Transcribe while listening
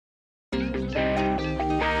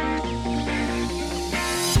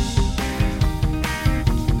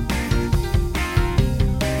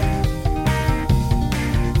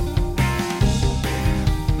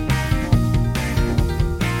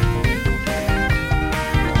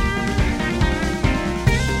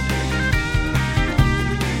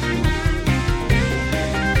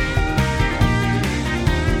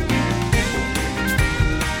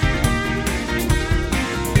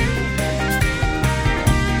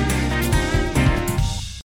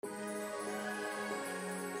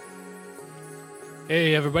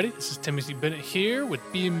Hey everybody, this is Timothy Bennett here with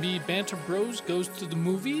B&B Banter Bros Goes to the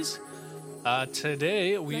Movies.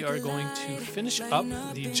 Today we are going to finish up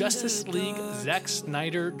the Justice League Zack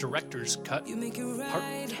Snyder Director's Cut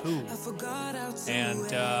Part 2. And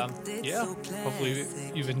hopefully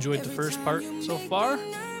you've enjoyed the first part so far,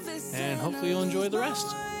 and hopefully you'll enjoy the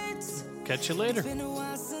rest. Catch you later.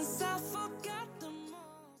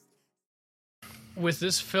 With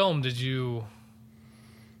this film, did you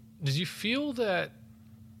feel that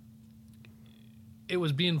it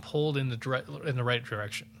was being pulled in the right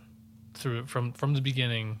direction from the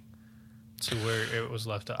beginning to where it was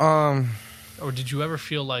left up? Or did you ever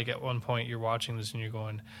feel like at one point you're watching this and you're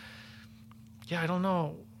going, yeah, I don't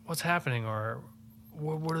know what's happening, or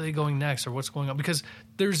what are they going next, or what's going on? Because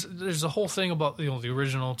there's a whole thing about the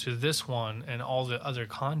original to this one and all the other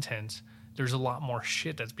content. There's a lot more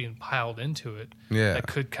shit that's being piled into it that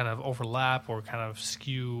could kind of overlap or kind of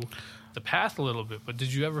skew the path a little bit. But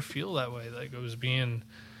did you ever feel that way? Like it was being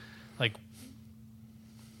like,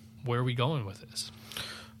 where are we going with this?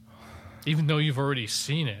 Even though you've already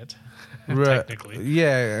seen it, technically.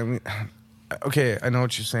 Yeah, I mean, okay, I know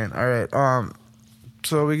what you're saying. All right,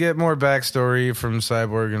 so we get more backstory from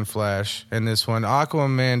Cyborg and Flash in this one.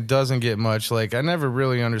 Aquaman doesn't get much. Like, I never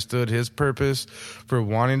really understood his purpose for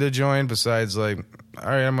wanting to join, besides, like, all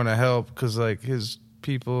right, I'm going to help, because, like, his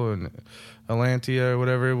people and Atlantia or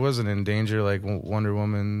whatever, it wasn't in danger like Wonder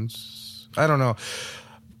Woman's. I don't know.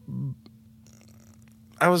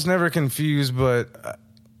 I was never confused, but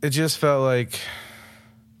it just felt like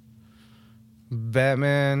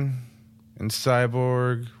Batman and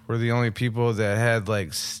Cyborg were the only people that had,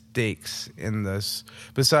 like, stakes in this,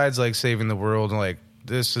 besides, like, saving the world. And, like,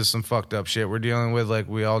 this is some fucked up shit we're dealing with. Like,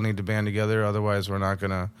 we all need to band together, otherwise we're not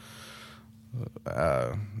gonna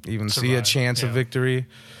even see a chance of victory.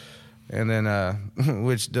 And then,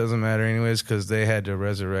 which doesn't matter anyways, because they had to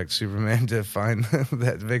resurrect Superman to find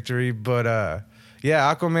that victory. But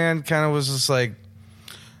yeah, Aquaman kind of was just like,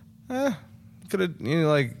 could have,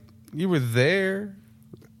 like, you were there.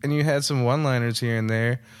 And you had some one-liners here and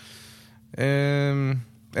there. And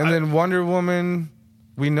then Wonder Woman,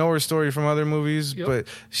 we know her story from other movies, but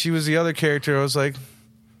she was the other character. I was like,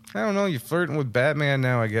 I don't know, you're flirting with Batman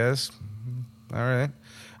now, I guess. All right.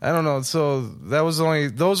 I don't know. So those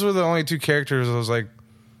were the only two characters I was like,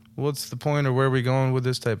 what's the point, or where are we going with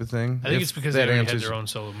this type of thing? I think it's because they already had their own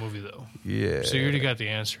solo movie, though. Yeah. So you already got the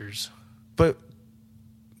answers. But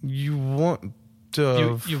you want...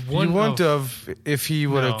 You wouldn't have if he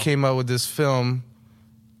would have came out with this film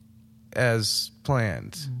as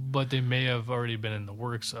planned. But they may have already been in the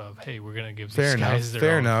works of, hey, we're going to give these guys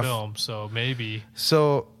their own film. So maybe.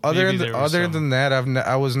 So other than that,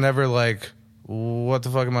 I was never like, what the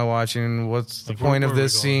fuck am I watching? What's the point of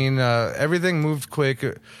this scene? Everything moved quick.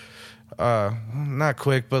 Not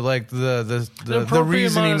quick, but like the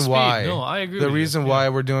reasoning why. No, I agree. The reason why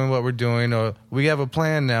we're doing what we're doing, or we have a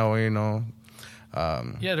plan now.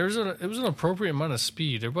 Yeah, it was an appropriate amount of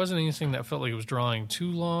speed. There wasn't anything that felt like it was drawing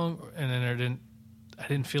too long, and then I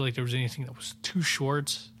didn't feel like there was anything that was too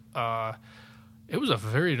short. It was a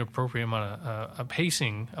very appropriate amount of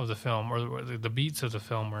pacing of the film, or the beats of the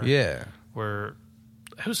film were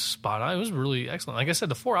it was spot on. It was really excellent. Like I said,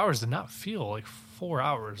 the 4 hours did not feel like 4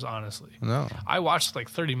 hours, honestly. No. I watched like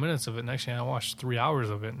 30 minutes of it. Next thing I watched 3 hours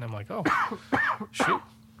of it, and I'm like, oh, shoot.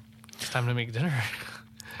 It's time to make dinner.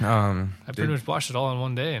 I pretty much watched it all in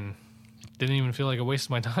one day and didn't even feel like I wasted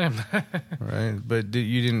my time. Right, but did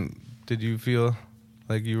you feel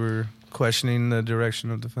like you were questioning the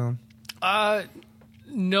direction of the film?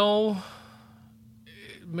 No.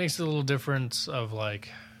 It makes a little difference of, like,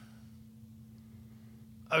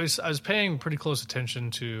 I was paying pretty close attention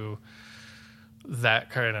to that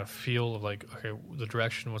kind of feel of, like, okay, the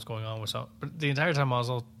direction, what's going on, what's up. But the entire time I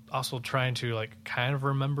was also trying to, like, kind of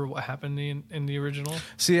remember what happened in the original.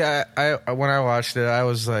 See, I when I watched it, I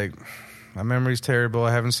was like, my memory's terrible.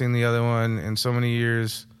 I haven't seen the other one in so many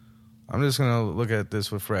years. I'm just gonna look at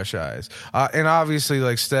this with fresh eyes. And obviously,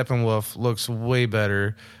 like, Steppenwolf looks way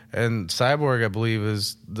better, and Cyborg, I believe,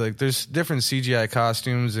 is like, there's different CGI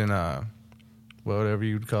costumes in whatever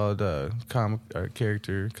you'd call it, comic or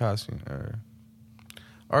character costume or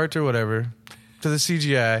art or whatever. To the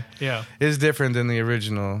CGI, is different than the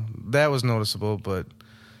original. That was noticeable, but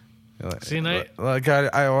see, I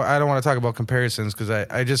don't want to talk about comparisons, because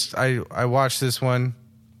I watched this one,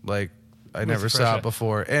 like, I never saw it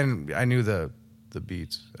before, and I knew the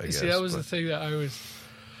beats. I guess. See, that was the thing that I was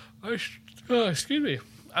excuse me.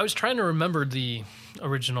 I was trying to remember the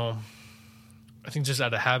original. I think just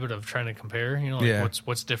out of habit of trying to compare, like,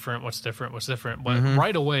 what's different. But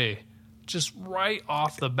right away, just right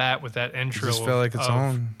off the bat with that intro, just felt like its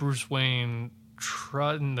own. Bruce Wayne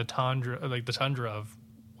trudging the tundra of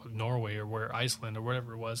Norway or where Iceland or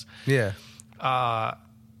whatever it was. Yeah.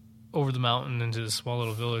 Over the mountain into this small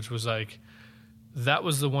little village was like, that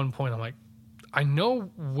was the one point I'm like, I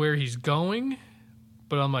know where he's going,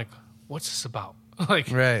 but I'm like, what's this about? Like,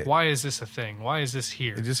 why is this a thing? Why is this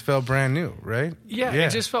here? It just felt brand new, right? Yeah,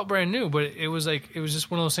 it just felt brand new, but it was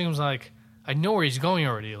just one of those things like, I know where he's going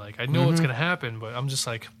already. Like, I know what's going to happen, but I'm just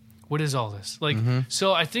like, what is all this? Like,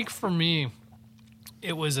 so I think for me,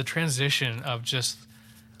 it was a transition of just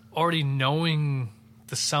already knowing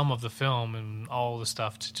the sum of the film and all the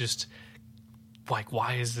stuff to just, like,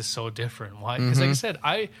 why is this so different? Why? Because like I said,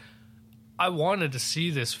 I wanted to see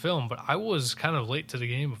this film, but I was kind of late to the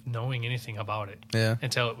game of knowing anything about it. Yeah.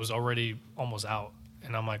 Until it was already almost out.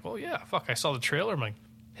 And I'm like, oh, yeah, fuck. I saw the trailer. I'm like,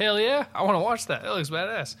 hell yeah, I want to watch that. That looks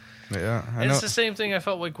badass. Yeah. And it's the same thing I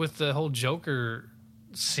felt like with the whole Joker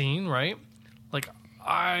scene, right? Like,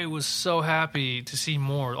 I was so happy to see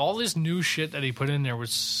more. All this new shit that he put in there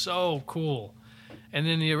was so cool. And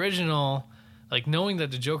then the original, like, knowing that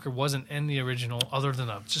the Joker wasn't in the original other than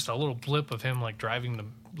just a little blip of him, like, driving the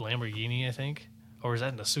Lamborghini, I think. Or is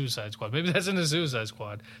that in the Suicide Squad? Maybe that's in the Suicide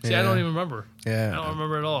Squad. See, I don't even remember. Yeah. I don't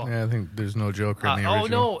remember at all. Yeah, I think there's no Joker in the original.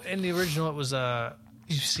 Oh, no. In the original, it was,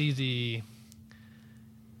 you see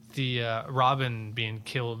the Robin being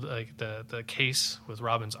killed, like, the case with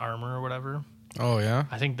Robin's armor or whatever. Oh, yeah?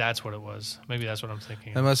 I think that's what it was. Maybe that's what I'm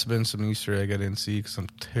thinking. That must have been some Easter egg I didn't see because I'm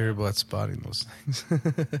terrible at spotting those things.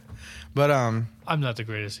 But, I'm not the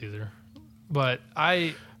greatest either. But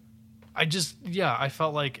I just, I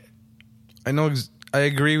felt like... I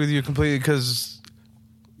agree with you completely because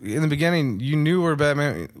in the beginning you knew where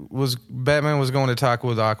Batman was going to talk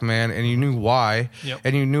with Aquaman and you knew why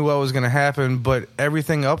and you knew what was going to happen, but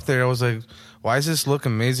everything up there I was like, why does this look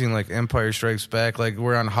amazing like Empire Strikes Back? Like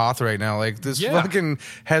we're on Hoth right now. Like this fucking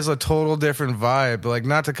has a total different vibe. Like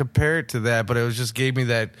not to compare it to that, but it was just gave me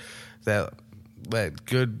that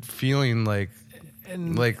good feeling like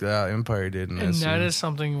Empire did in that scene. That is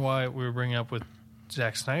something why we were bringing up with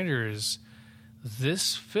Zack Snyder is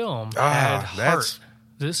this film had heart.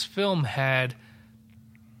 This film had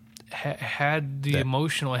the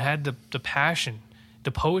emotional, it had the passion,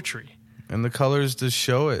 the poetry. And the colors to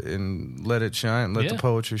show it and let it shine, let the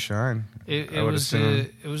poetry shine. It was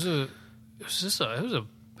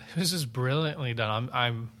just brilliantly done.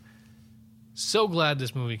 I'm so glad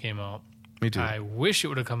this movie came out. Me too. I wish it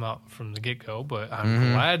would have come out from the get-go, but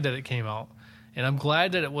I'm glad that it came out. And I'm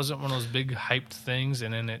glad that it wasn't one of those big hyped things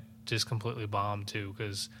and then it just completely bombed too,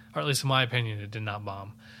 or at least in my opinion, it did not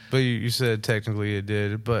bomb. But you said technically it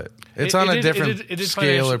did, but it's on a different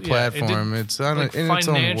scale or platform. It's on in its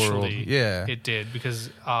own world. Yeah, it did because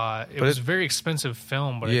it was a very expensive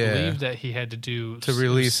film, but I believe that he had to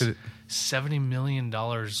release it $70 million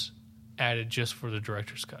added just for the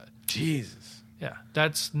director's cut. Jesus. Yeah,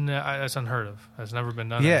 that's unheard of. That's never been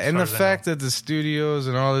done. Yeah, and the fact that the studios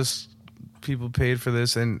and all this people paid for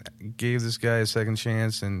this and gave this guy a second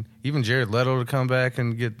chance, and even Jared Leto to come back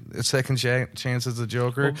and get a second chance as the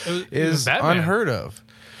Joker is unheard of.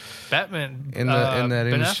 Batman in that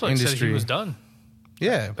Ben Affleck industry said he was done.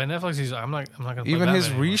 Yeah, Ben Affleck, I'm not going to play even Batman his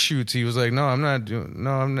anymore. reshoots. He was like, I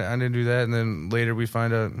didn't do that. And then later we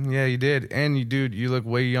find out, yeah, you did. And you look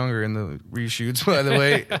way younger in the reshoots. By the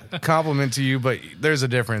way, compliment to you, but there's a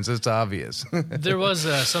difference. It's obvious. There was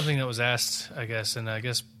something that was asked, I guess, and I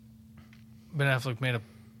guess Ben Affleck made a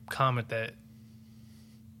comment that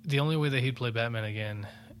the only way that he'd play Batman again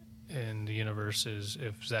in the universe is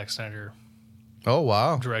if Zack Snyder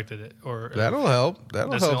directed it. Or that'll help.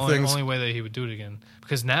 That'll that's help the things. only way that he would do it again.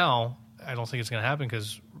 Because now I don't think it's going to happen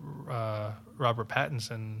because Robert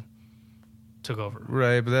Pattinson took over.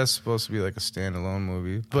 Right, but that's supposed to be like a standalone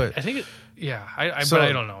movie. But I think but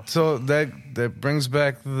I don't know. So that brings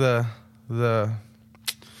back the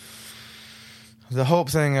hope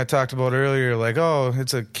thing I talked about earlier, like,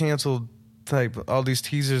 it's a canceled type. All these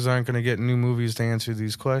teasers aren't going to get new movies to answer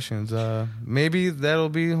these questions. Maybe that'll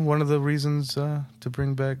be one of the reasons to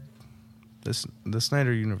bring back the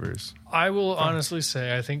Snyder universe. I will honestly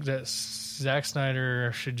say I think that Zack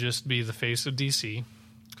Snyder should just be the face of DC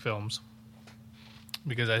films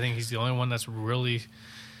because I think he's the only one that's really,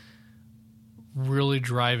 really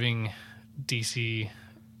driving DC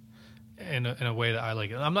in a way that I like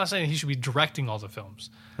it. I'm not saying he should be directing all the films.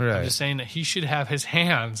 Right. I'm just saying that he should have his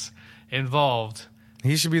hands involved.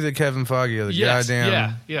 He should be the Kevin Feige of the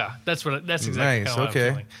goddamn. Yeah. That's exactly nice. Kind of what I'm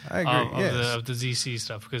feeling. I agree. Of the DC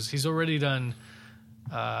stuff because he's already done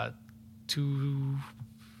 2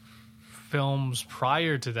 films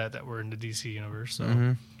prior to that were in the DC universe.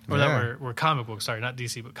 So or that were comic books. Sorry, not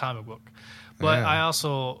DC, but comic book. But I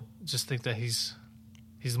also just think that he's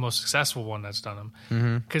the most successful one that's done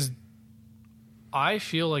them, because I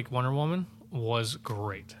feel like Wonder Woman was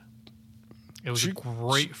great. It was a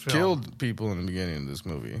great film. Killed people in the beginning of this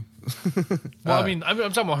movie. Well, I mean, I'm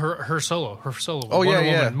talking about her solo. Oh, Wonder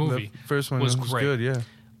Woman movie. The first one was great. Good, yeah.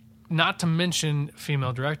 Not to mention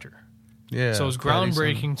female director. Yeah. So it was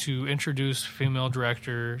groundbreaking to introduce female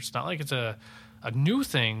director. It's not like it's a new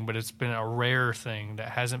thing, but it's been a rare thing that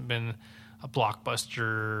hasn't been a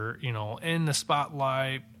blockbuster, in the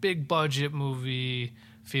spotlight, big budget movie,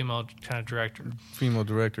 female kind of director. Female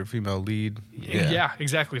director, female lead. Yeah,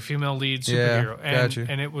 exactly. Female lead superhero. Yeah, gotcha.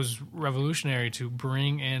 And it was revolutionary to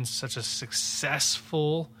bring in such a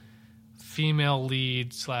successful female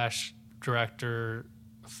lead / director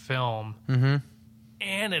film. Mm-hmm.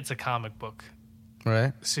 And it's a comic book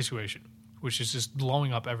situation, which is just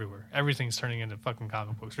blowing up everywhere. Everything's turning into fucking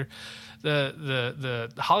comic books.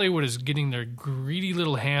 The Hollywood is getting their greedy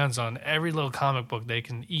little hands on every little comic book they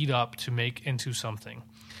can eat up to make into something.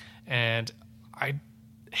 And I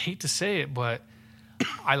hate to say it, but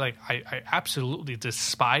I absolutely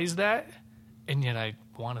despise that, and yet I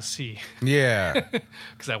want to see. Yeah.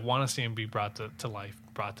 Because I want to see him be brought to life,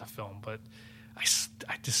 brought to film, but I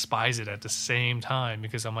despise it at the same time,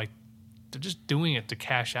 because I'm like, they're just doing it to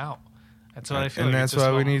cash out. That's what I feel. And that's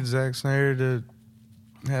why we need Zack Snyder to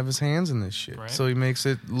have his hands in this shit, so he makes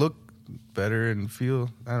it look better and feel.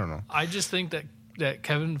 I don't know. I just think that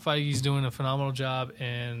Kevin Feige's doing a phenomenal job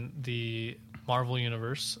in the Marvel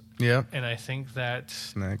universe. Yeah, and I think that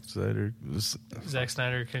Zack Snyder is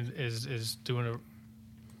doing a.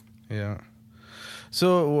 Yeah.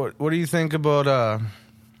 So what do you think about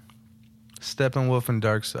Steppenwolf and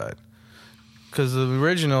Darkseid? Because the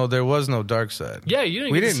original, there was no Darkseid. Yeah, you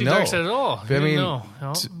didn't get to see Darkseid at all. You didn't know.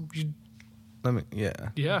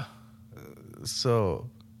 Yeah. So,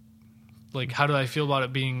 like, how do I feel about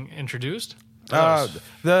it being introduced?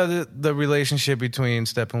 The relationship between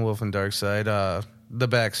Steppenwolf and Darkseid, the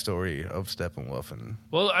backstory of Steppenwolf and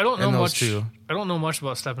I don't know much. Two. I don't know much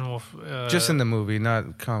about Steppenwolf. Just in the movie,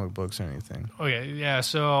 not comic books or anything. Okay, yeah.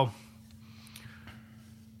 So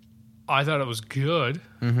I thought it was good.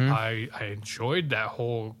 Mm-hmm. I enjoyed that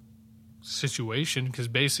whole situation, because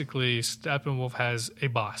basically Steppenwolf has a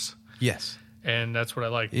boss. Yes. And that's what I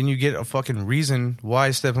like. And you get a fucking reason why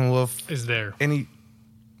Steppenwolf is there.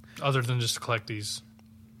 Other than just to collect these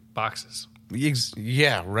boxes.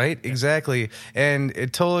 Yeah, right? Yeah. Exactly. And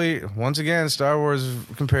it totally, once again, Star Wars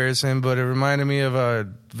comparison, but it reminded me of a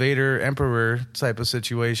Vader Emperor type of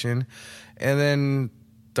situation. And then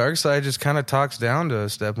Darkseid just kind of talks down to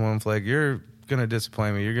Steppenwolf, like, you're going to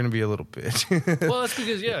disappoint me. You're going to be a little bitch. Well, that's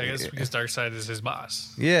because, because Darkseid is his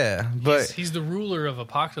boss. Yeah, but he's the ruler of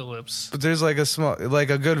Apocalypse. But there's like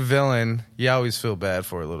a good villain, you always feel bad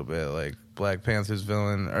for a little bit, like Black Panther's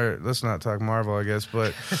villain, or let's not talk Marvel, I guess,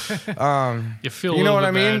 but you know what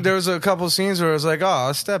I mean? Bad. There was a couple scenes where I was like,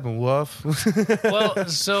 oh, Steppenwolf. Well,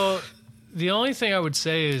 so the only thing I would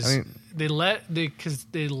say is they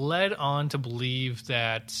led on to believe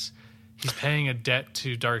that he's paying a debt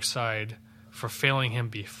to Darkseid for failing him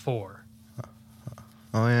before.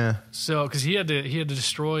 Oh yeah. So because he had to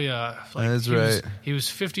destroy that's right. He was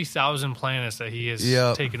 50,000 planets that he has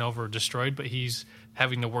taken over, destroyed, but he's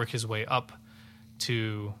having to work his way up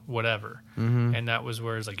to whatever. Mm-hmm. And that was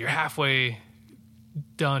where it's like, you're halfway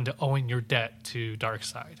done to owing your debt to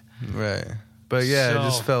Darkseid. Right. But yeah, it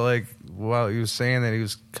just felt like while he was saying that, he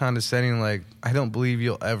was condescending, like, I don't believe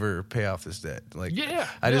you'll ever pay off this debt. Like,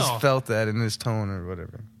 I just felt that in his tone or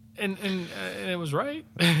whatever. And it was right.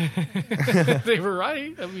 They were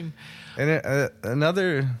right. I mean,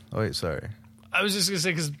 and wait, sorry. I was just gonna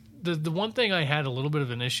say, because the one thing I had a little bit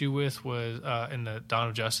of an issue with was in the Dawn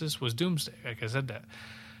of Justice was Doomsday. Like I said that,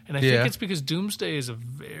 and I think it's because Doomsday is a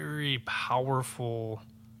very powerful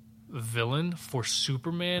villain for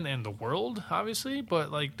Superman and the world, obviously. But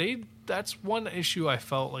like that's one issue I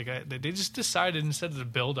felt like they just decided, instead of to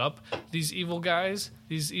build up these evil guys,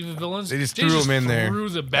 these evil villains, they just threw them in there. Threw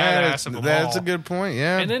the badass of them That's all. A good point,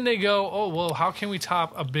 yeah. And then they go, oh well, how can we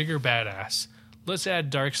top a bigger badass? Let's add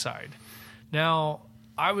Darkseid. Now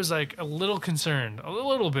I was like a little bit concerned,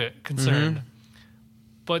 mm-hmm.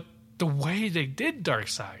 But the way they did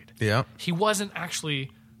Darkseid, he wasn't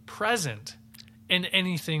actually present in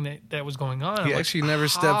anything that was going on. He actually never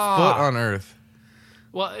stepped foot on Earth.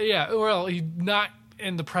 Well, yeah. Well, he not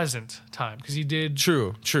in the present time, because he did.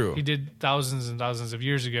 True. He did thousands and thousands of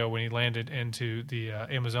years ago when he landed into the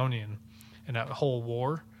Amazonian, and that whole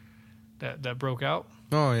war that broke out.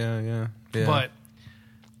 Oh yeah. But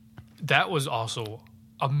that was also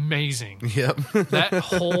amazing. Yep. That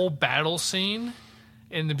whole battle scene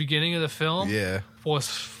in the beginning of the film was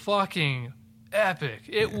fucking epic.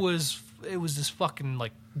 It was this fucking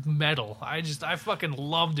like metal. I fucking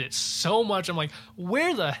loved it so much. I'm like,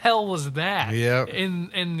 where the hell was that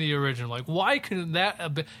in the original? Like, why couldn't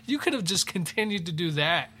that you could have just continued to do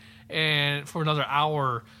that and for another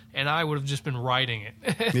hour and I would have just been writing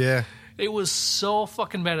it. Yeah. It was so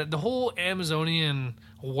fucking bad. The whole Amazonian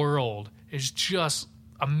world is just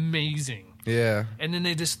amazing. Yeah. And then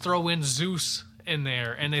they just throw in Zeus in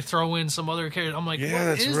there and they throw in some other characters. I'm like, what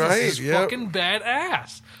that's is right. this? This is fucking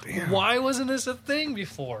badass. Damn. Why wasn't this a thing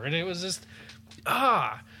before? And it was just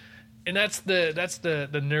and that's the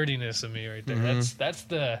nerdiness of me right there. Mm-hmm. That's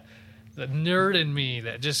the nerd in me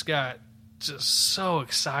that just got just so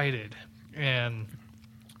excited. And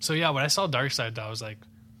so yeah, when I saw Darkseid, I was like,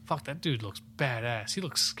 fuck, that dude looks badass. He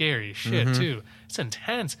looks scary as shit too. It's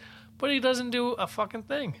intense, but he doesn't do a fucking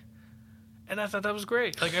thing. And I thought that was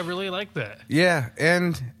great. Like, I really liked that. Yeah,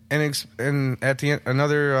 and at the end,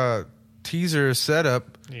 another teaser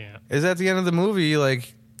setup is at the end of the movie.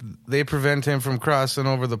 Like, they prevent him from crossing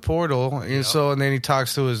over the portal. And then he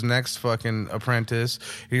talks to his next fucking apprentice.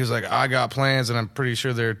 He's like, I got plans, and I'm pretty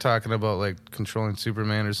sure they're talking about like controlling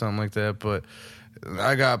Superman or something like that. But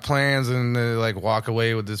I got plans, and they like walk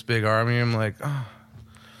away with this big army. I'm like,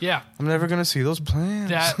 yeah, I'm never gonna see those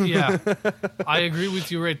plans. I agree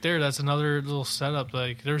with you right there. That's another little setup.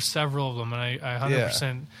 Like, there's several of them, and I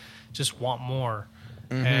 100% just want more.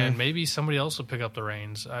 Mm-hmm. And maybe somebody else will pick up the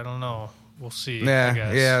reins. I don't know. We'll see.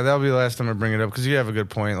 Yeah, that'll be the last time I bring it up because you have a good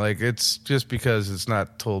point. Like, it's just because it's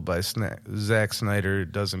not told by Zack Snyder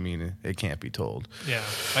doesn't mean it can't be told. Yeah,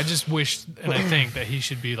 I just wish, and I think that he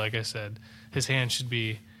should be, like I said, his hand should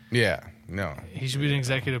be. Yeah, no. He should be the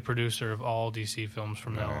executive producer of all DC films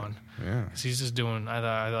from now on. Yeah, because he's just doing.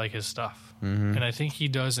 I like his stuff, and I think he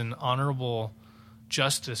does an honorable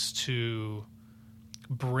justice to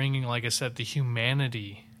bringing, like I said, the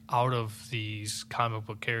humanity out of these comic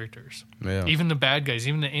book characters. Yeah. Even the bad guys,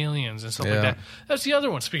 even the aliens and stuff like that. That's the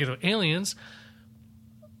other one. Speaking of aliens,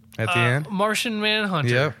 at the end, Martian Manhunter.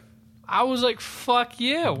 Yep. I was like, fuck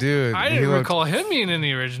yeah. Dude, I didn't recall him being in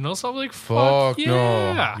the original, so I was like, fuck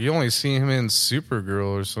yeah. No. You only see him in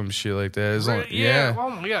Supergirl or some shit like that. Oh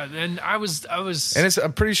my God. And I was and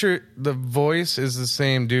I'm pretty sure the voice is the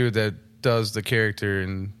same dude that does the character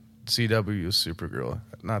in CW Supergirl.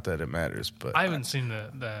 Not that it matters, but I haven't seen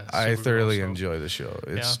the I thoroughly enjoy the show.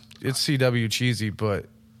 It's CW cheesy, but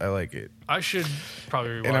I like it. I should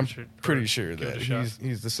probably rewatch it. And I'm pretty sure that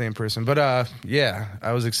he's the same person. But I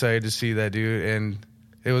was excited to see that dude, and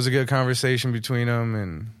it was a good conversation between them.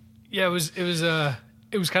 And yeah, it was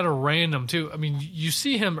kind of random too. I mean, you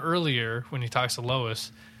see him earlier when he talks to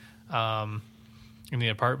Lois in the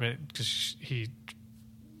apartment because he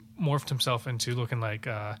morphed himself into looking like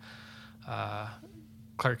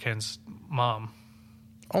Clark Kent's mom.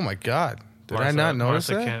 Oh my God! Did Martha, I not notice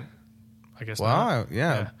Martha that? Kent, I guess. Wow! Not.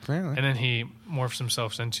 Yeah, apparently. And then he morphs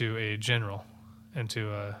himself into a general,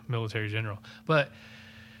 into a military general. But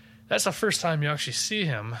that's the first time you actually see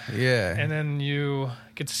him. Yeah. And then you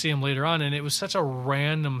get to see him later on, and it was such a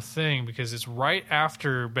random thing because it's right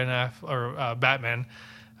after Batman.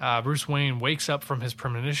 Bruce Wayne wakes up from his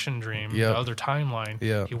premonition dream, the other timeline.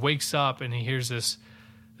 Yep. He wakes up and he hears this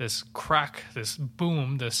crack, this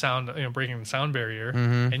boom, the sound, breaking the sound barrier,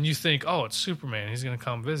 and you think, oh, it's Superman. He's going to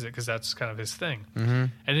come visit because that's kind of his thing. And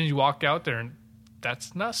then you walk out there, and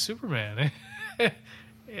that's not Superman.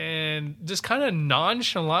 And just kind of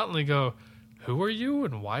nonchalantly go, who are you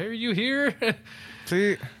and why are you here?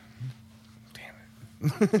 See,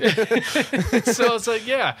 so it's like,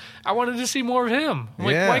 yeah, I wanted to see more of him. I'm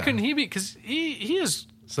like, why couldn't he be? Because he is.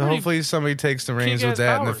 So hopefully somebody takes the reins with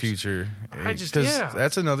that in the future. Because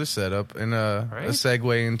that's another setup and a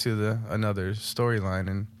segue into another storyline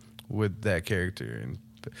and with that character. And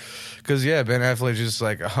because Ben Affleck just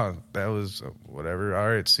like, oh, that was whatever. All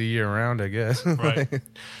right, see you around, I guess. Right.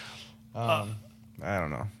 I don't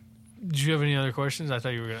know. Did you have any other questions? I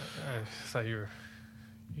thought you were gonna. I thought you were.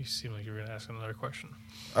 You seemed like you were gonna ask another question.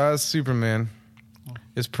 Superman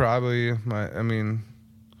is probably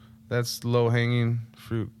that's low hanging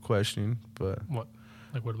fruit question, but what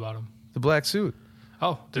about him? The black suit.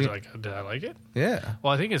 Oh, did I like it? Yeah.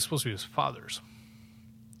 Well, I think it's supposed to be his father's.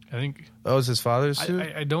 I think. Oh, it's his father's suit?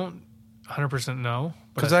 I don't 100% know,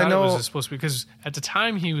 but because I know it was supposed to be because at the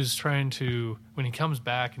time he was trying to when he comes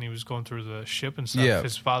back and he was going through the ship and stuff.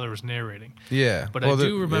 His father was narrating. Yeah, but I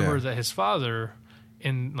do remember that his father.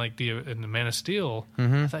 In the Man of Steel,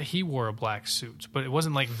 I thought he wore a black suit, but it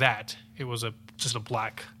wasn't like that. It was just a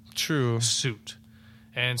black suit,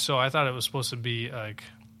 And so I thought it was supposed to be like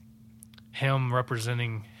him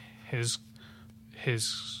representing his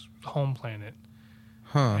home planet,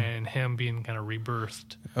 and him being kind of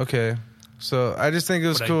rebirthed. Okay, so I just think it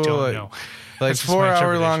was cool. I don't know. Like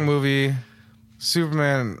 4-hour long movie.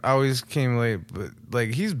 Superman always came late, but like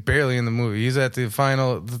he's barely in the movie. He's at the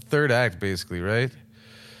third act, basically, right?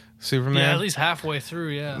 Superman, yeah, at least halfway through.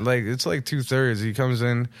 Yeah, like it's like 2/3. He comes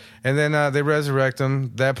in, and then they resurrect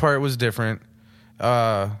him. That part was different.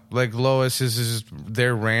 Like Lois is just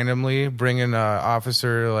there randomly bringing an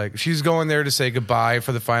officer. Like she's going there to say goodbye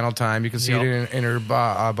for the final time. You can see it in her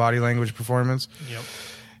body language performance. Yep.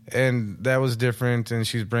 And that was different. And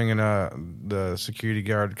she's bringing the security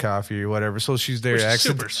guard coffee or whatever. So she's there. Which is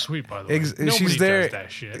super sweet, by the way. Nobody she's there, does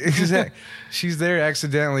that shit. Exactly. She's there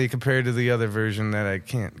accidentally compared to the other version that I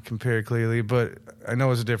can't compare clearly, but I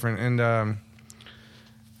know it's different. And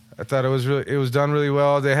I thought it was done really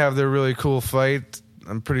well. They have their really cool fight.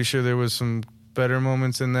 I'm pretty sure there was some better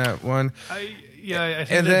moments in that one. I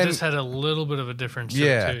think that just had a little bit of a difference too.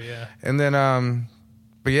 Yeah. And then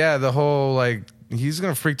but yeah, the whole like he's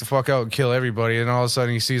gonna freak the fuck out and kill everybody, and all of a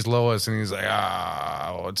sudden he sees Lois and he's like,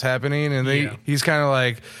 what's happening? And he's kind of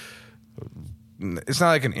like, it's not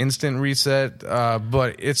like an instant reset,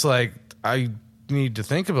 but it's like I need to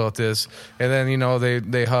think about this. And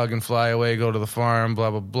then they hug and fly away, go to the farm,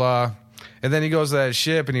 blah blah blah. And then he goes to that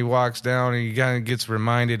ship and he walks down and he kind of gets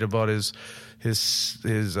reminded about his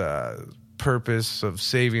purpose of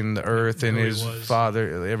saving the earth and his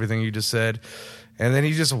father, everything you just said. And then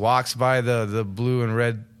he just walks by the blue and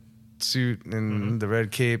red suit and the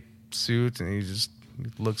red cape suit, and he just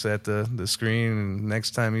looks at the screen, and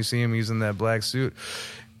next time you see him, he's in that black suit.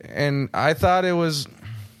 And I thought it was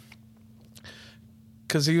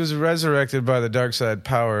because he was resurrected by the dark side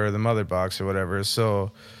power, or the mother box or whatever,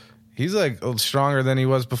 so he's like stronger than he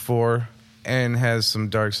was before and has some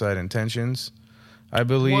dark side intentions, I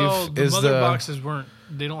believe. Well, the mother boxes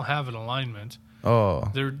they don't have an alignment. Oh,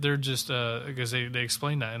 they're just because they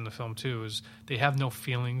explain that in the film too. Is they have no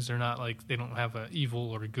feelings. They're not like, they don't have a evil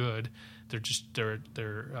or good. They're just they're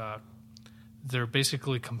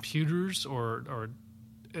basically computers or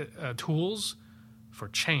tools for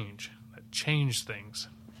change that change things.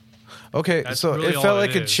 Okay, That's so really it felt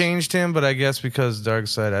like it it changed him, but I guess because dark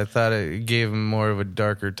side, I thought it gave him more of a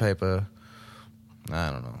darker type of, I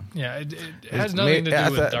don't know. Yeah, it has nothing to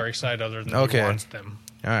do with dark side other than he wants them.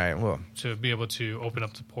 All right, well, to be able to open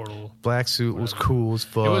up the portal. Black suit was cool as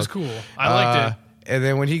fuck. It was cool. I liked it. And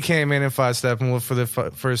then when he came in and fought Steppenwolf for the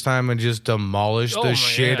first time and just demolished the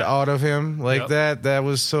shit out of him like that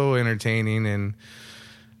was so entertaining.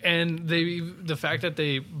 And the fact that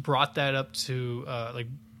they brought that up to like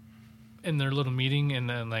in their little meeting, and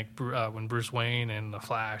then like when Bruce Wayne and the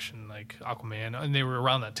Flash and like Aquaman, and they were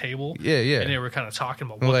around that table, and they were kind of talking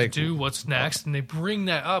about what to do, what's next, and they bring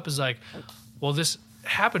that up as like, well, this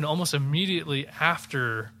happened almost immediately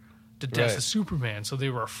after the death of Superman, so they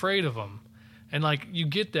were afraid of him, and like you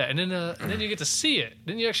get that, and then you get to see it.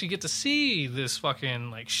 Then you actually get to see this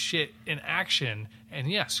fucking like shit in action, and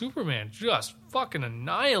Superman just fucking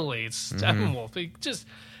annihilates Steppenwolf. He just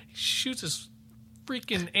shoots his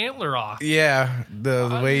freaking antler off. Yeah,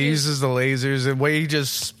 the way he uses the lasers, the way he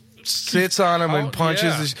just sits on him and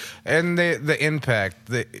punches, and the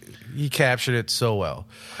impact, he captured it so well.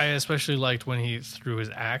 I especially liked when he threw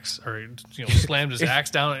his axe, or slammed his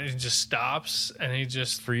axe down, and he just stops and he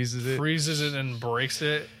just freezes it and breaks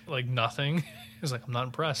it like nothing. He's like, I'm not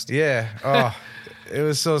impressed. Yeah. Oh, it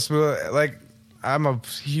was so smooth. Like, I'm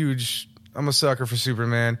a sucker for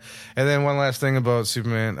Superman. And then one last thing about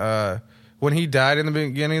Superman, when he died in the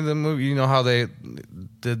beginning of the movie, you know how they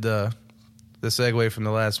did the segue from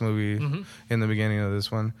the last movie in the beginning of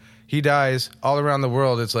this one. He dies all around the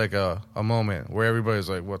world. It's like a moment where everybody's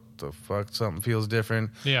like, what the fuck? Something feels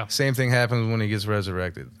different. Yeah. Same thing happens when he gets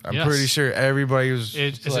resurrected. I'm pretty sure everybody was...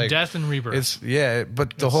 It's like, a death and rebirth.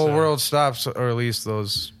 But the whole world stops, or at least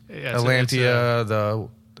those Atlantia, the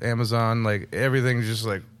Amazon, like everything's just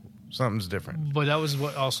like something's different. But that was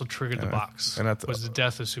what also triggered the box, was the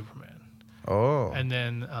death of Superman. Oh. And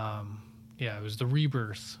then, it was the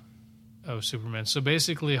rebirth of Superman. So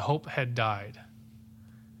basically, Hope had died,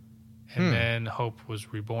 and then Hope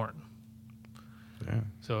was reborn. Yeah.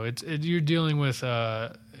 So you're dealing with,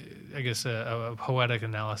 I guess, a poetic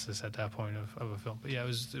analysis at that point of a film. But yeah, it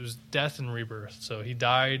was death and rebirth. So he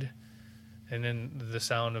died, and then the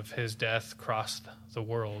sound of his death crossed the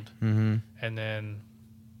world, and then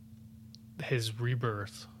his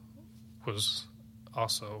rebirth was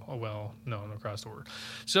also well known across the world.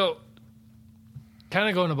 So, kind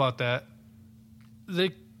of going about that,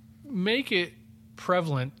 they make it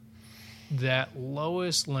prevalent that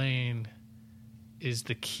Lois Lane is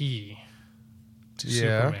the key to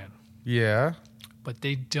Superman. Yeah. But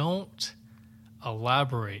they don't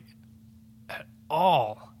elaborate at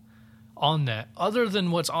all on that, other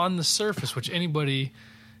than what's on the surface, which anybody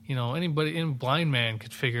in blind man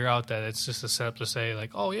could figure out that it's just a setup to say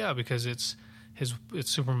like, oh yeah, because it's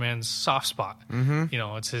Superman's soft spot. Mm-hmm. You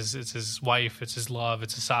know, it's his wife, it's his love,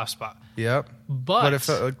 it's a soft spot. Yep. But it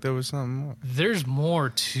felt like there was something more. There's more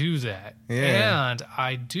to that. Yeah. And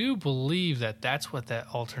I do believe that that's what that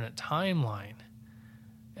alternate timeline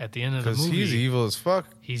at the end of the movie. Because he's evil as fuck.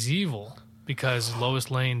 He's evil because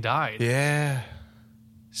Lois Lane died. Yeah.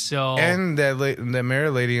 So and that Mara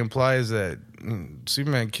lady implies that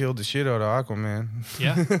Superman killed the shit out of Aquaman.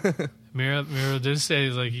 Yeah. Mira did say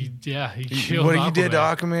like he killed what Aquaman. he did to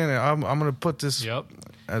Aquaman, and I'm gonna put this. Yep.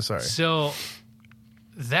 Sorry. So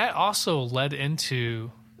that also led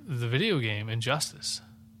into the video game Injustice.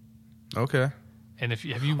 Okay. And have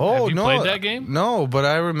you played that game? No, but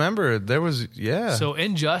I remember there was So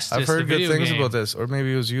Injustice. I've heard good things about this, or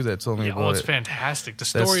maybe it was you that told me about it. It's fantastic. The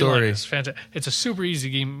storyline is fantastic. It's a super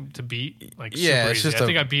easy game to beat. Like super easy. I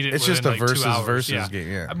think I beat it. It's within just a like 2 hours. versus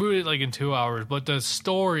game. Yeah. I beat it like in 2 hours, but the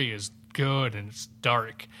story is good and it's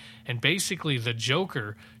dark. And basically, the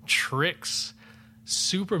Joker tricks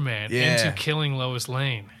Superman into killing Lois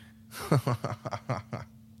Lane.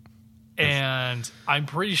 And I'm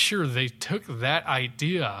pretty sure they took that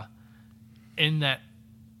idea in that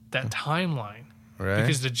timeline, right?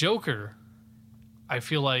 Because the Joker, I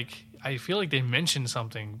feel like they mentioned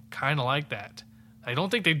something kind of like that. I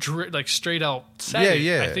don't think they straight out said it.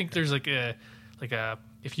 Yeah. I think there's like a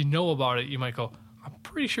if you know about it, you might go, I'm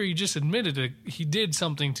pretty sure you just admitted that he did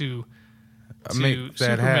something to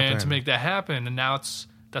Superman to make that happen, and now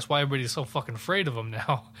that's why everybody's so fucking afraid of him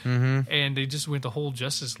now. Mm-hmm. And they just went the whole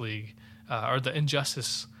Justice League or the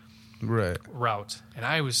Injustice route, and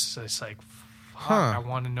I was just like, fuck, I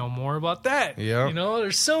want to know more about that. Yeah, you know,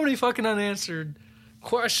 there's so many fucking unanswered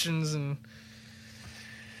questions, and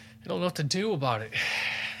I don't know what to do about it.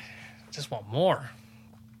 I just want more.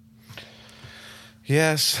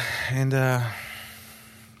 Yes, and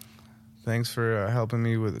thanks for helping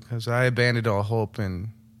me with it, because I abandoned all hope,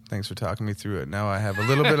 and thanks for talking me through it. Now I have a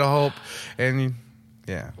little bit of hope, and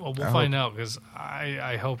yeah. Well, we'll find out, because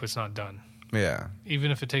I hope it's not done. Yeah.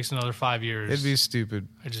 Even if it takes another 5 years. It'd be stupid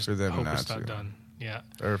for them not to. It's not done. Yeah.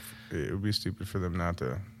 Or it would be stupid for them not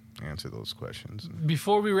to answer those questions.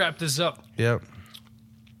 Before we wrap this up. Yep.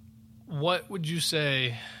 What would you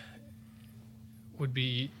say would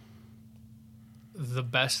be the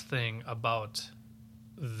best thing about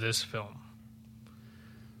this film?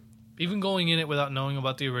 Even going in it without knowing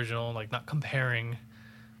about the original, like not comparing,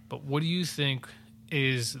 but what do you think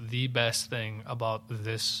is the best thing about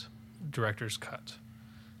this director's cut?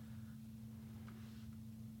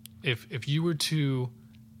 If you were to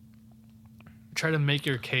try to make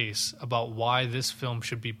your case about why this film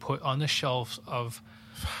should be put on the shelves of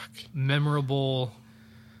memorable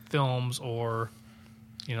films, or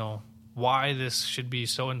why this should be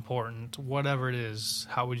so important, whatever it is,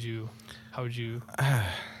 how would you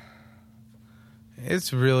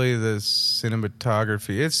It's really the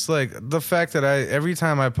cinematography. It's like the fact that every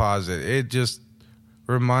time I pause it, it just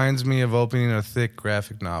reminds me of opening a thick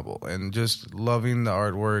graphic novel and just loving the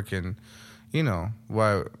artwork. And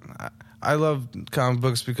why I love comic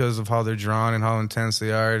books because of how they're drawn and how intense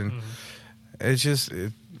they are. And it's just,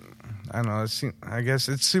 I don't know. I guess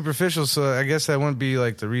it's superficial, so I guess that wouldn't be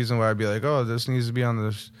like the reason why I'd be like, oh, this needs to be on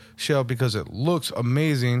the shelf because it looks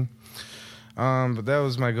amazing. But that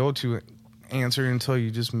was my go-to answer until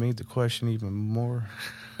you just made the question even more,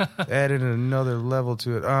 added another level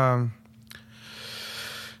to it. I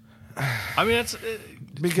mean, it's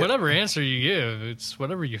whatever answer you give, it's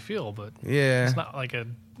whatever you feel, but it's not like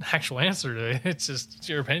an actual answer to it. It's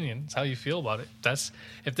your opinion. It's how you feel about it.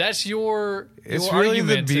 If that's your it's really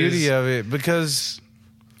the beauty of it, because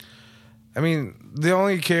I mean, the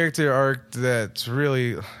only character arc that's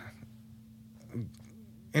really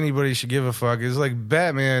anybody should give a fuck is like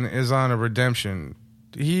Batman is on a redemption.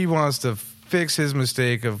 He wants to fix his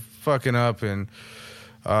mistake of fucking up and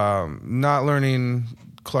not learning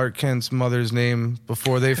Clark Kent's mother's name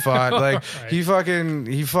before they fought. Like right. he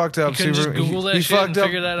fucked up. You couldn't just Google that shit and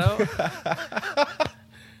figure that out.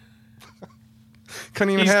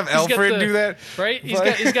 Couldn't even have Alfred do that, right?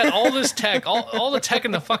 He's got all this tech, all the tech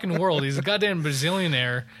in the fucking world. He's a goddamn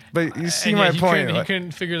bazillionaire. But you see my point. He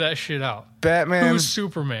couldn't figure that shit out. Batman. Who's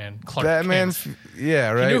Superman? Clark Kent.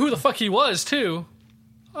 Yeah, right. He knew who the fuck he was too.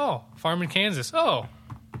 Oh, farm in Kansas. Oh,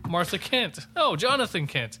 Martha Kent. Oh, Jonathan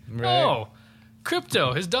Kent. Right. Oh,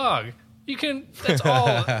 Crypto, his dog. You can. That's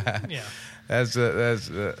all. Yeah.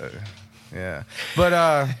 Yeah.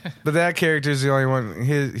 But that character is the only one.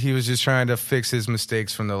 He was just trying to fix his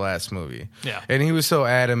mistakes from the last movie. Yeah. And he was so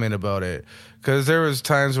adamant about it because there was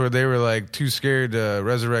times where they were like too scared to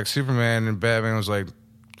resurrect Superman, and Batman was like,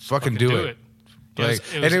 "Fucking do it." Like,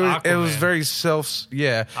 it was very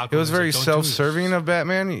it was very self-serving of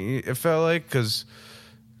Batman. It felt like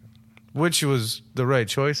which was the right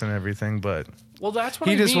choice and everything, but that's what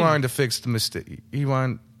he just wanted to fix the mistake.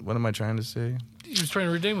 What am I trying to say? He was trying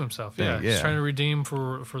to redeem himself. Yeah, he's trying to redeem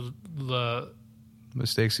for the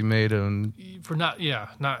mistakes he made and for not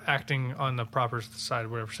acting on the proper side,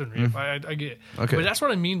 whatever. I get it. Okay, but that's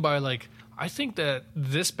what I mean by like I think that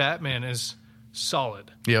this Batman is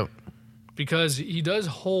solid. Yep. Because he does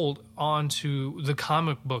hold on to the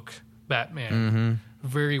comic book Batman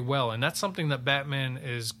very well, and that's something that Batman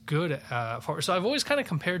is good at. So I've always kind of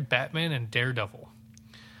compared Batman and Daredevil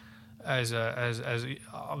as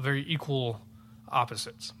very equal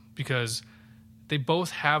opposites, because they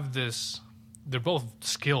both have this. They're both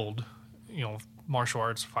skilled, martial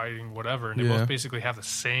arts, fighting, whatever, and they both basically have the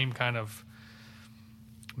same kind of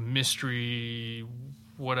mystery,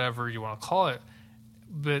 whatever you want to call it.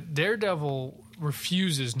 But Daredevil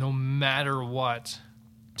refuses, no matter what,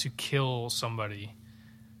 to kill somebody.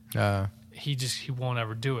 He won't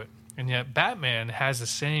ever do it. And yet Batman has the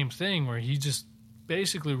same thing where he just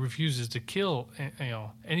basically refuses to kill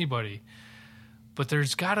anybody. But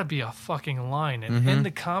there's got to be a fucking line. And in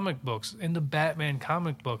the comic books, in the Batman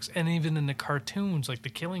comic books, and even in the cartoons, like the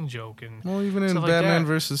Killing Joke and even in Batman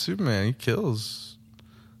versus Superman, he kills.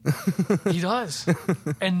 He does.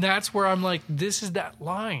 And that's where I'm like, this is that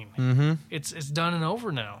line. It's done and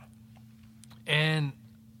over now. And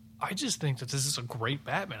I just think that this is a great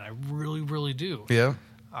Batman. I really, really do. Yeah.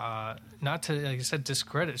 Not to, like I said,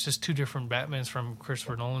 discredit. It's just two different Batmans from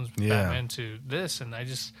Christopher Nolan's Batman to this. And I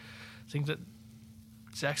just think that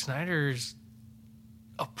Zack Snyder's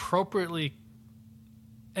appropriately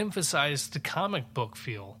emphasized the comic book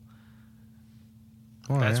feel.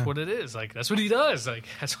 That's what it is. Like, that's what he does. Like,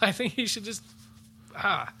 that's why I think he should just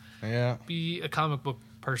be a comic book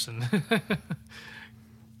person.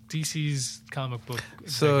 DC's comic book.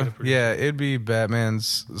 So it'd be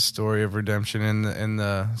Batman's story of redemption in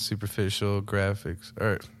the superficial graphics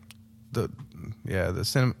or the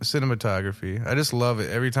cinematography. I just love it.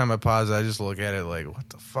 Every time I pause it, I just look at it like, what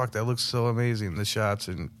the fuck? That looks so amazing. The shots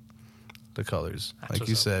and the colors, like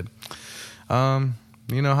you said.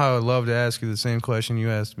 You know how I'd love to ask you the same question you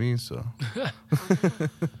asked me, so.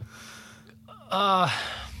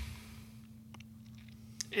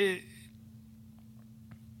 It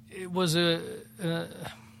was a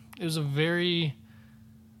very,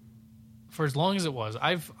 for as long as it was,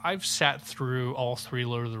 I've sat through all three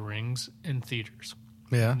Lord of the Rings in theaters.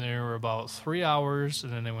 Yeah. And they were about 3 hours,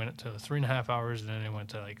 and then they went to 3.5 hours, and then they went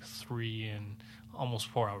to like 3 and almost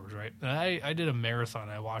 4 hours, right? And I did a marathon.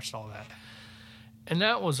 I watched all that. And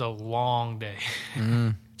that was a long day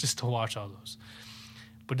just to watch all those.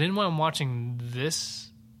 But then when I'm watching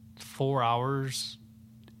this 4 hours,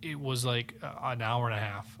 it was like an hour and a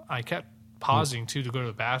half. I kept pausing, too, to go to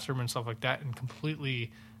the bathroom and stuff like that, and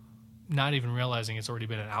completely not even realizing it's already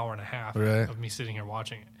been an hour and a half of me sitting here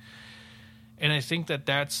watching it. And I think that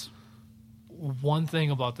that's one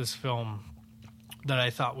thing about this film that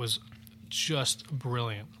I thought was just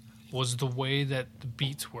brilliant, was the way that the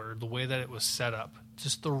beats were, the way that it was set up,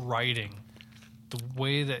 just the writing, the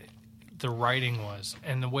way that the writing was,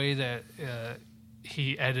 and the way that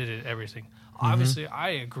he edited everything. Obviously, I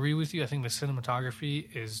agree with you. I think the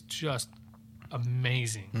cinematography is just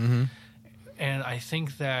amazing. And I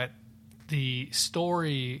think that the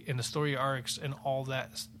story and the story arcs and all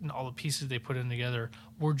that, and all the pieces they put in together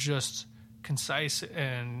were just concise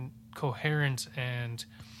and coherent and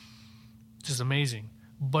just amazing.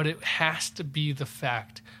 But it has to be the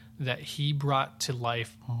fact that he brought to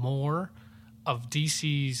life more of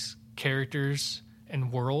DC's characters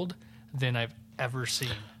and world than I've ever seen.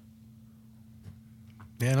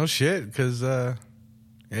 Yeah, no shit, because you're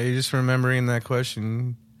just remembering that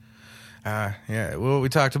question. Well, we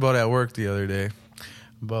talked about at work the other day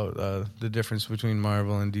about the difference between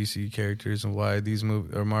Marvel and DC characters and why these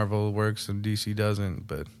Marvel works and DC doesn't,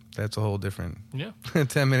 but that's a whole different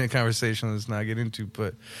 10-minute conversation let's not get into.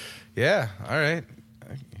 But yeah, all right.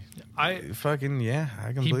 I completely.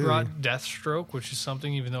 He brought Deathstroke, which is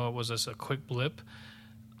something, even though it was just a quick blip,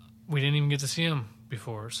 we didn't even get to see him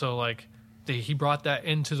before. So like he brought that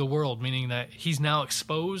into the world, meaning that he's now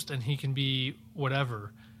exposed and he can be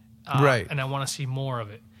whatever. Right. And I want to see more of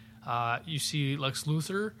it. You see Lex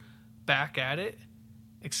Luthor back at it,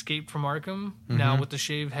 escaped from Arkham, now with the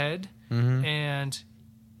shaved head. and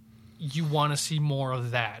you want to see more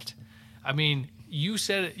of that. I mean, you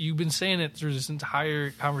said it, you've been saying it through this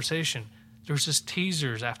entire conversation. There's just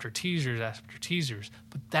teasers after teasers after teasers,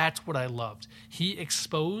 but that's what I loved. He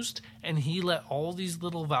exposed and he let all these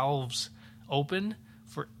little valves open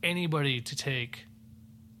for anybody to take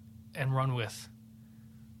and run with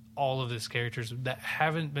all of these characters that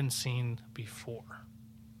haven't been seen before.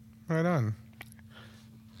 Right on.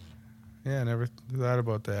 Yeah, I never thought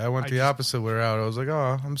about that. I went the opposite way out. I was like,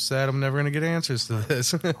 oh, I'm sad I'm never going to get answers to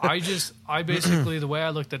this. I basically, the way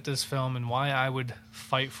I looked at this film and why I would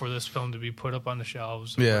fight for this film to be put up on the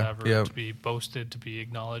shelves or whatever, to be boasted, to be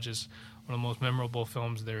acknowledged as one of the most memorable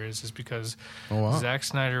films there is because Zack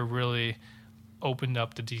Snyder really opened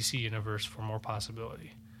up the DC universe for more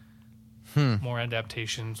possibility. More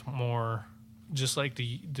adaptations, more just like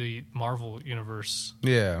the Marvel universe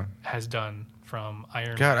has done from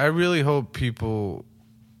Iron Man. I really hope people,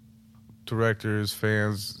 directors,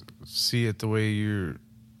 fans, see it the way you're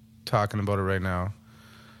talking about it right now.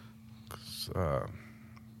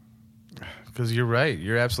 Because you're right.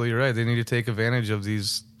 You're absolutely right. They need to take advantage of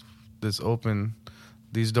these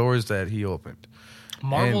doors that he opened.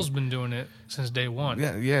 Marvel's been doing it since day one.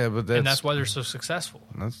 Yeah, but that's why they're so successful.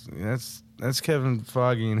 That's Kevin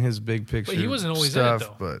Feige and his big picture. But he wasn't always stuff, in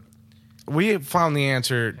it, though. But we found the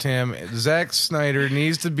answer, Tim. Zack Snyder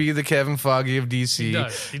needs to be the Kevin Feige of DC. He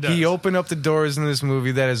does. He opened up the doors in this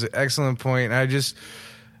movie. That is an excellent point. I'm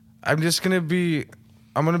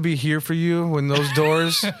gonna be here for you when those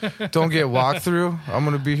doors don't get walked through. I'm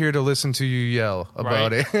gonna be here to listen to you yell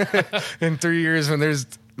about it in 3 years when there's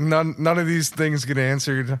none of these things get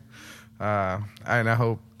answered. And I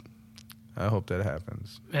hope that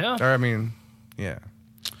happens. Yeah. Or I mean, yeah.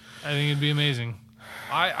 I think it'd be amazing.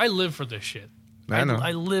 I live for this shit. I know.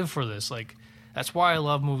 I live for this. Like, that's why I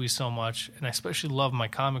love movies so much, and I especially love my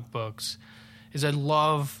comic books, is I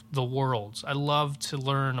love the worlds. I love to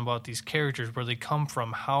learn about these characters, where they come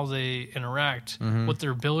from, how they interact, what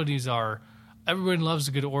their abilities are. Everybody loves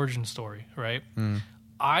a good origin story, right?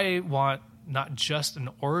 I want not just an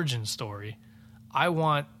origin story. I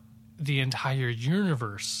want the entire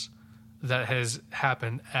universe that has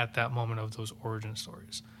happened at that moment of those origin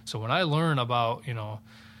stories. So when I learn about,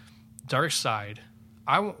 Darkseid,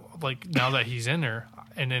 now that he's in there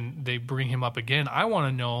and then they bring him up again, I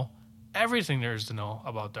want to know everything there is to know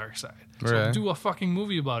about Darkseid. So do a fucking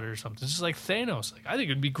movie about it or something. It's just like Thanos. Like, I think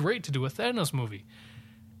it would be great to do a Thanos movie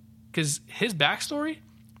because his backstory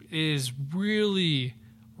is really,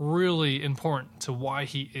 really important to why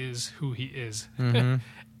he is who he is.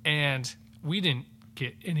 And we didn't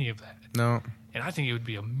get any of that. No. And I think it would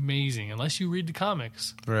be amazing. Unless you read the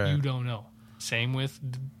comics, you don't know. Same with,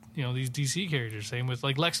 these DC characters. Same with,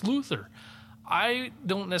 like, Lex Luthor. I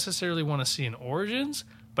don't necessarily want to see an origins,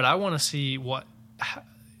 but I want to see what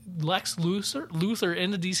Lex Luthor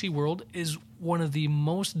in the DC world is one of the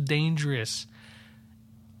most dangerous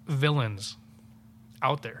villains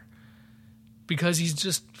out there. Because he's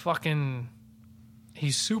just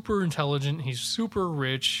he's super intelligent, he's super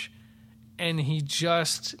rich, and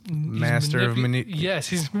master of manipulation. Yes,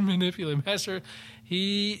 he's manipulative master.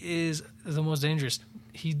 He is the most dangerous.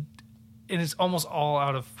 And it's almost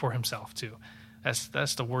all for himself too.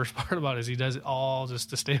 That's the worst part about it, is he does it all just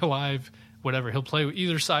to stay alive. Whatever, he'll play with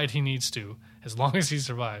either side he needs to, as long as he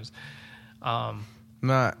survives. I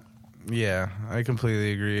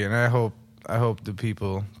completely agree, and I hope the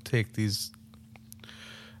people take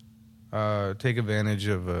advantage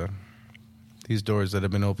of these doors that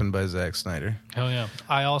have been opened by Zack Snyder. Hell yeah.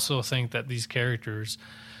 I also think that these characters,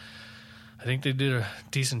 I think they did a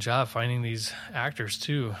decent job finding these actors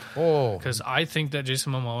too. Oh. Because I think that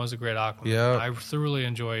Jason Momoa is a great Aquaman. Yeah. I thoroughly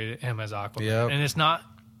enjoyed him as Aquaman. Yep. And it's not,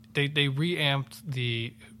 they reamped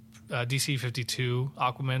the DC 52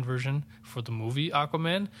 Aquaman version for the movie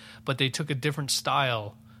Aquaman, but they took a different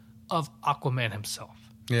style of Aquaman himself.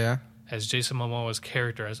 Yeah. As Jason Momoa's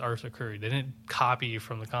character, as Arthur Curry. They didn't copy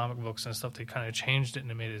from the comic books and stuff. They kind of changed it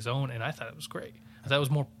and made it his own, and I thought it was great. I thought it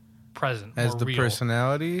was more present, as more the real.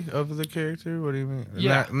 Personality of the character? What do you mean?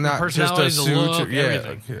 Yeah, not personality, just a the suit. look,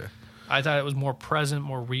 everything. Okay. I thought it was more present,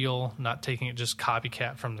 more real, not taking it just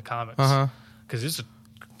copycat from the comics. Because it's a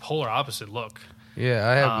polar opposite look. Yeah,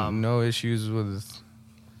 I have no issues with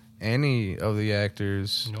any of the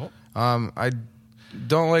actors. Nope. I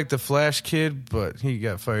don't like the Flash kid, but he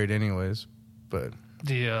got fired anyways. But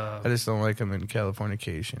I just don't like him in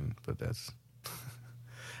Californication. But that's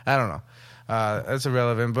I don't know. That's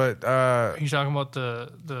irrelevant. But are you talking about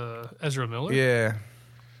the Ezra Miller? Yeah.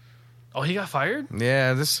 Oh, he got fired?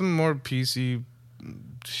 Yeah, there's some more PC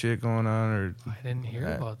shit going on, or I didn't hear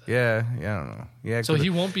about that. Yeah, I don't know. So he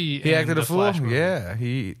won't be. He acted a fool. Flash movie. Yeah,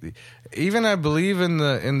 he even I believe in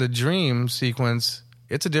the dream sequence.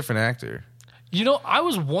 It's a different actor. You know, I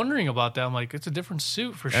was wondering about that. I'm like, it's a different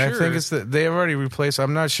suit for sure. I think it's they've already replaced.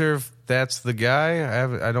 I'm not sure if that's the guy.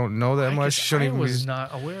 I don't know that much. I was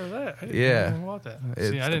not aware of that. I didn't know anything about that.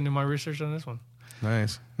 See, I didn't do my research on this one.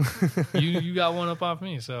 Nice. you got one up off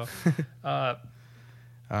me, so I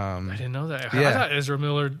didn't know that. Yeah. I thought Ezra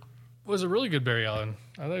Miller was a really good Barry Allen.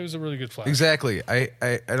 I thought he was a really good Flash. Exactly.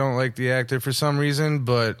 I don't like the actor for some reason,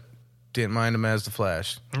 but didn't mind him as the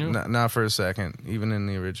Flash. Yeah. Not for a second, even in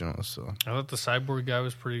the original. So I thought the Cyborg guy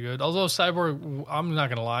was pretty good. Although Cyborg, I'm not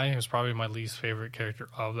gonna lie, he was probably my least favorite character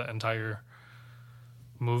of the entire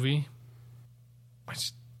movie. I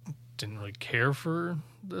just didn't really care for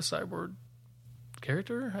the Cyborg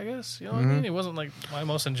character, I guess. You know what I mean? He wasn't like my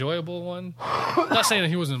most enjoyable one. Not saying that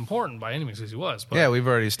he wasn't important by any means, because he was. But yeah, we've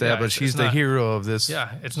already established he's the hero of this.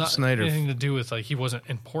 Yeah, it's not Snyder. anything to do with like he wasn't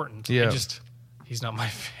important. Yeah, he's not my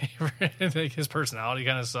favorite. Like his personality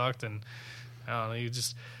kind of sucked, and I don't know.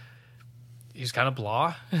 He's kind of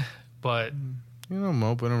blah, but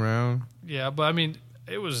moping around. Yeah, but I mean,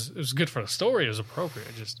 it was good for the story. It was appropriate.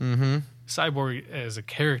 Just Cyborg as a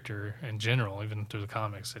character in general, even through the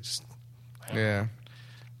comics, just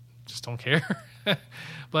don't care.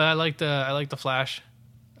 But I like the Flash.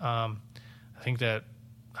 I think that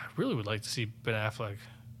I really would like to see Ben Affleck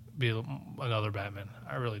be another Batman.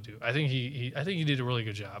 I really do. I think he did a really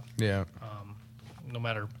good job. Yeah. No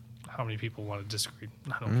matter how many people want to disagree,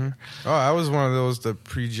 I don't care. Oh, I was one of those that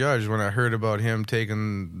prejudged when I heard about him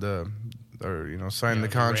taking signing the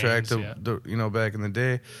contract reins, back in the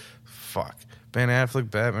day. Fuck. Ben Affleck,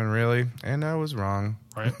 Batman, really? And I was wrong.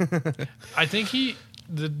 Right. I think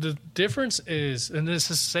the difference is, and it's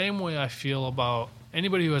the same way I feel about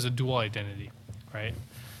anybody who has a dual identity, right?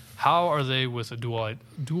 How are they with a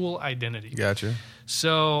dual identity? Gotcha.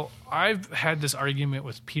 So I've had this argument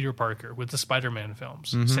with Peter Parker with the Spider-Man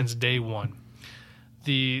films since day one.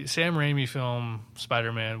 The Sam Raimi film,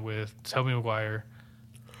 Spider-Man with Tobey Maguire.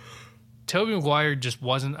 Tobey Maguire just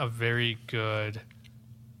wasn't a very good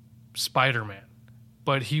Spider-Man,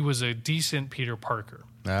 but he was a decent Peter Parker.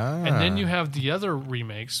 And then you have the other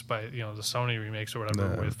remakes by the Sony remakes or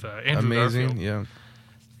whatever with Andrew Garfield. Yeah.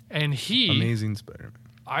 And Amazing Spider-Man.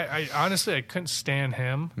 I honestly I couldn't stand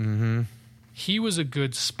him. Mm-hmm. He was a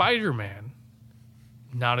good Spider-Man,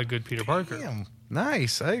 not a good Peter Parker. Damn.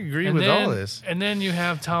 Nice. I agree with all this. And then you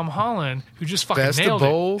have Tom Holland, who just fucking Best nailed of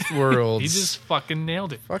both worlds. He just fucking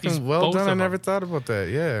nailed it. Fucking well done. I never thought about that.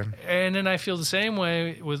 Yeah. And then I feel the same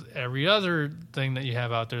way with every other thing that you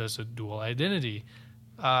have out there that's a dual identity.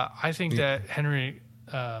 I think that Henry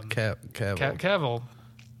Cavill,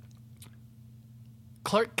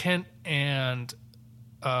 Clark Kent, and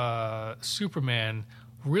Superman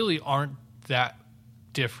really aren't that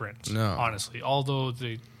different, honestly. Although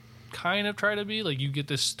they kind of try to be. Like, you get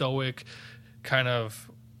this stoic kind of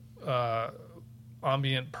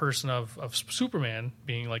ambient person of Superman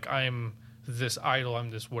being like, I'm this idol,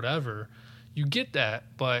 I'm this whatever. You get that,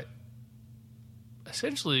 but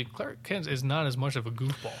essentially Clark Kent is not as much of a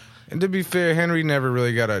goofball. And to be fair, Henry never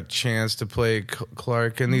really got a chance to play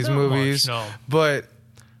Clark in these movies. No. But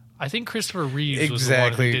I think Christopher Reeves was the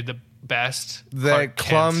one who did the best. That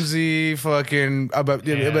clumsy fucking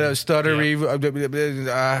stuttery.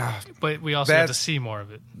 But we also have to see more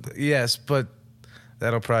of it. Yes, but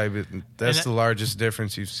that'll probably be the largest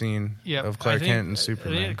difference you've seen of Clark Kent and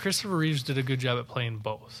Superman. Christopher Reeves did a good job at playing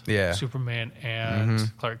both. Yeah. Superman and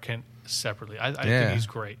Clark Kent separately. I think he's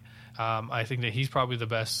great. I think that he's probably the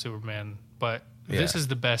best Superman, but this is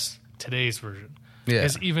the best today's version. Yeah.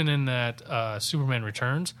 Because even in that Superman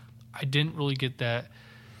Returns, I didn't really get that.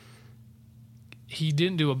 He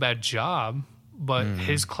didn't do a bad job, but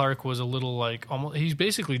his Clark was a little like almost. He's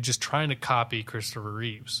basically just trying to copy Christopher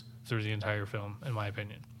Reeves through the entire film, in my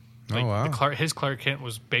opinion. Like, his Clark Kent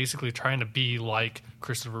was basically trying to be like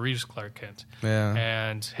Christopher Reeves' Clark Kent. Yeah.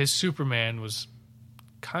 And his Superman was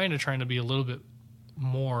kind of trying to be a little bit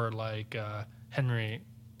more like Henry,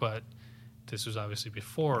 but this was obviously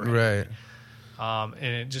before. Right. And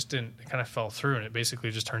it just didn't. It kind of fell through, and it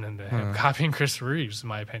basically just turned into him copying Christopher Reeves, in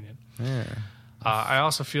my opinion. Yeah. I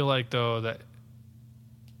also feel like, though, that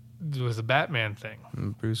with the Batman thing,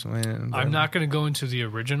 Bruce Wayne. I'm not going to go into the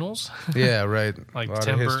originals. Yeah, right. Like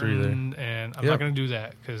Tim Burton, and I'm not going to do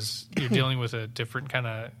that because you're dealing with a different kind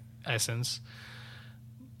of essence.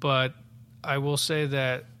 But I will say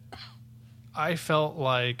that I felt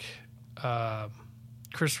like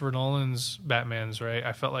Christopher Nolan's Batman's, right?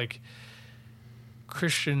 I felt like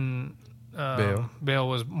Christian Bale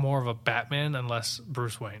was more of a Batman and less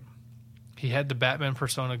Bruce Wayne. He had the Batman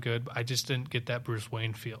persona good, but I just didn't get that Bruce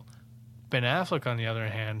Wayne feel. Ben Affleck, on the other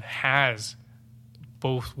hand, has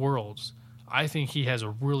both worlds. I think he has a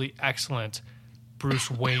really excellent Bruce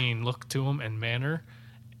Wayne look to him and manner.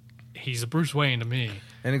 He's a Bruce Wayne to me.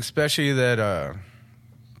 And especially that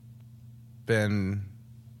been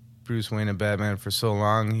Bruce Wayne and Batman for so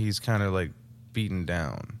long, he's kind of like beaten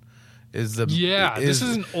down. This is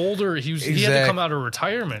an older. He had to come out of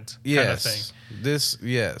retirement kind of thing.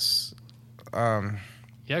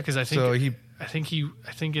 Because I think I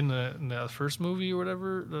think in the first movie or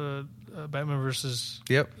whatever, the Batman versus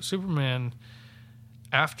Superman,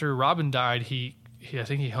 after Robin died, I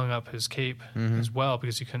think he hung up his cape as well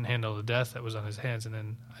because he couldn't handle the death that was on his hands, and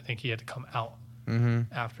then I think he had to come out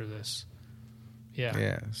after this. Yeah.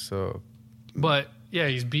 Yeah. So. But yeah,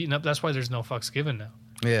 he's beaten up. That's why there's no fucks given now.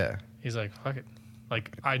 Yeah. He's like, fuck it. Like,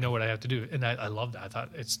 I know what I have to do. And I love that. I thought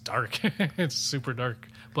it's dark. It's super dark.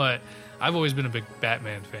 But I've always been a big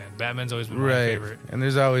Batman fan. Batman's always been my favorite. And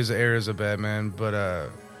there's always eras of Batman. But,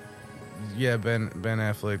 Ben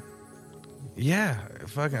Affleck. Yeah.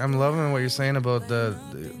 Fucking, I'm loving what you're saying about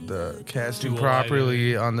the casting dual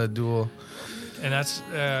properly on the dual. And that's...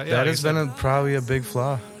 that has been probably a big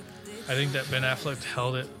flaw. I think that Ben Affleck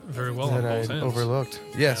held it very well on both ends. Overlooked.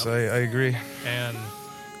 Yes, I agree. And...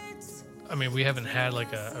 I mean, we haven't had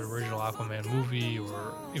like an original Aquaman movie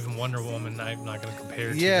or even Wonder Woman. I'm not going to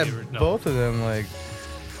compare it to. Yeah, both of them, like,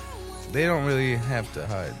 they don't really have to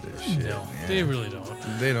hide their shit. No, they really don't.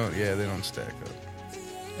 They don't stack up.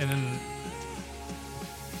 And then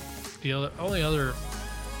the only other,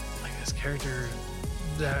 I guess, character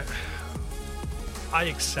that I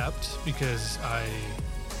accept because I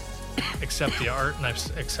accept the art and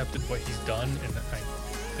I've accepted what he's done, and I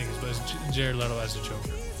think it's Jared Leto as a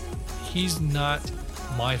Joker. He's not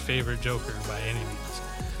my favorite Joker by any means.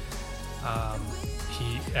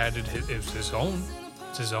 He added his own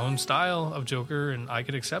style of Joker, and I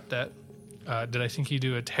could accept that. Did I think he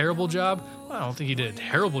did a terrible job? Well, I don't think he did a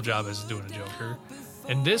terrible job as doing a Joker.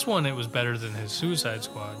 In this one, it was better than his Suicide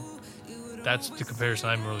Squad. That's the comparison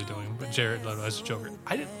I'm really doing. But Jared Leto as a Joker,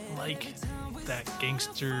 I didn't like that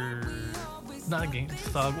gangster, not a gangster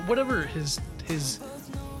thug, whatever his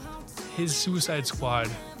Suicide Squad.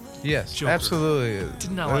 Yes, Joker. Absolutely.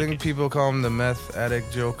 I think people call him the meth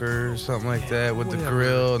addict Joker or something like that with the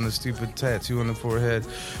grill and the stupid tattoo on the forehead.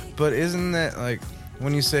 But isn't that like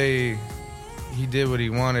when you say he did what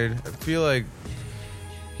he wanted? I feel like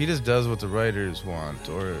he just does what the writers want.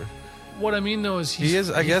 Or what I mean though is he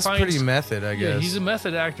is pretty method. I guess he's a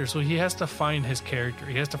method actor, so he has to find his character.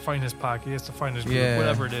 He has to find his pocket. He has to find his group,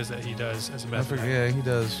 whatever it is that he does as a method actor. Yeah, he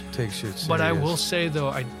does take shit serious. But I will say though,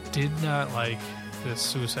 I did not like the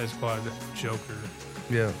Suicide Squad Joker.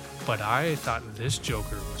 Yeah. But I thought this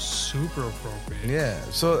Joker was super appropriate. Yeah.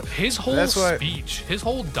 So his whole speech, his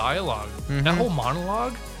whole dialogue, that whole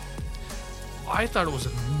monologue, I thought it was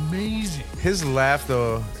amazing. His laugh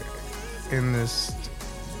though in this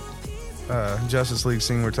Justice League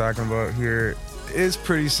scene we're talking about here is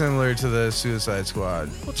pretty similar to the Suicide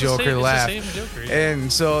Squad Joker laugh. It's the same Joker, yeah.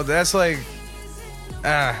 And so that's like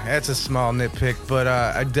that's a small nitpick, but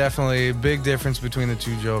I definitely big difference between the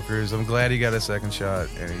two Jokers. I'm glad he got a second shot,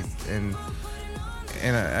 and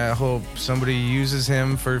I hope somebody uses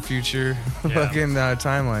him for future fucking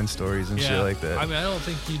timeline stories and shit like that. I mean, I don't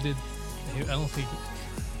think he did. I don't think.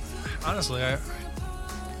 Honestly, I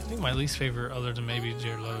think my least favorite, other than maybe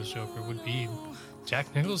Jared Leto's Joker, would be Jack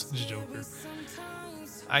Nicholson's Joker.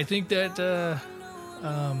 I think that.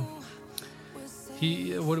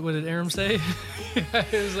 What did Aram say?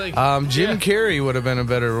 It was like Jim Carrey would have been a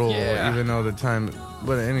better role, even though the time.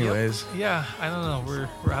 But anyways, I don't know.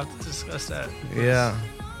 We're out to discuss that. Yeah,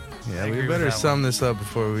 we better sum this up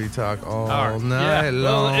before we talk all night long.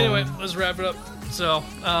 Well, anyway, let's wrap it up. So,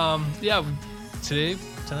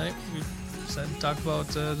 tonight we decided to talk about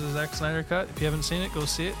the Zack Snyder cut. If you haven't seen it, go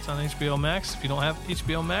see it. It's on HBO Max. If you don't have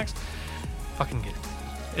HBO Max, fucking get it.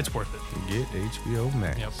 It's worth it. Get HBO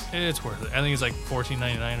Max. Yep, it's worth it. I think it's like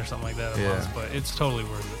 $14.99 or something like that a month, but it's totally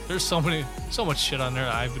worth it. There's so much shit on there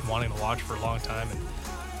that I've been wanting to watch for a long time, and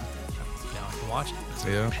now I can watch it. It's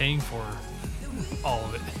like paying for all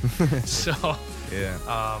of it. So,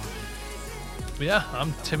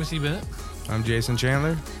 I'm Timothy Bennett. I'm Jason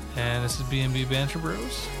Chandler. And this is B&B Banter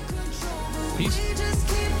Bros. Peace.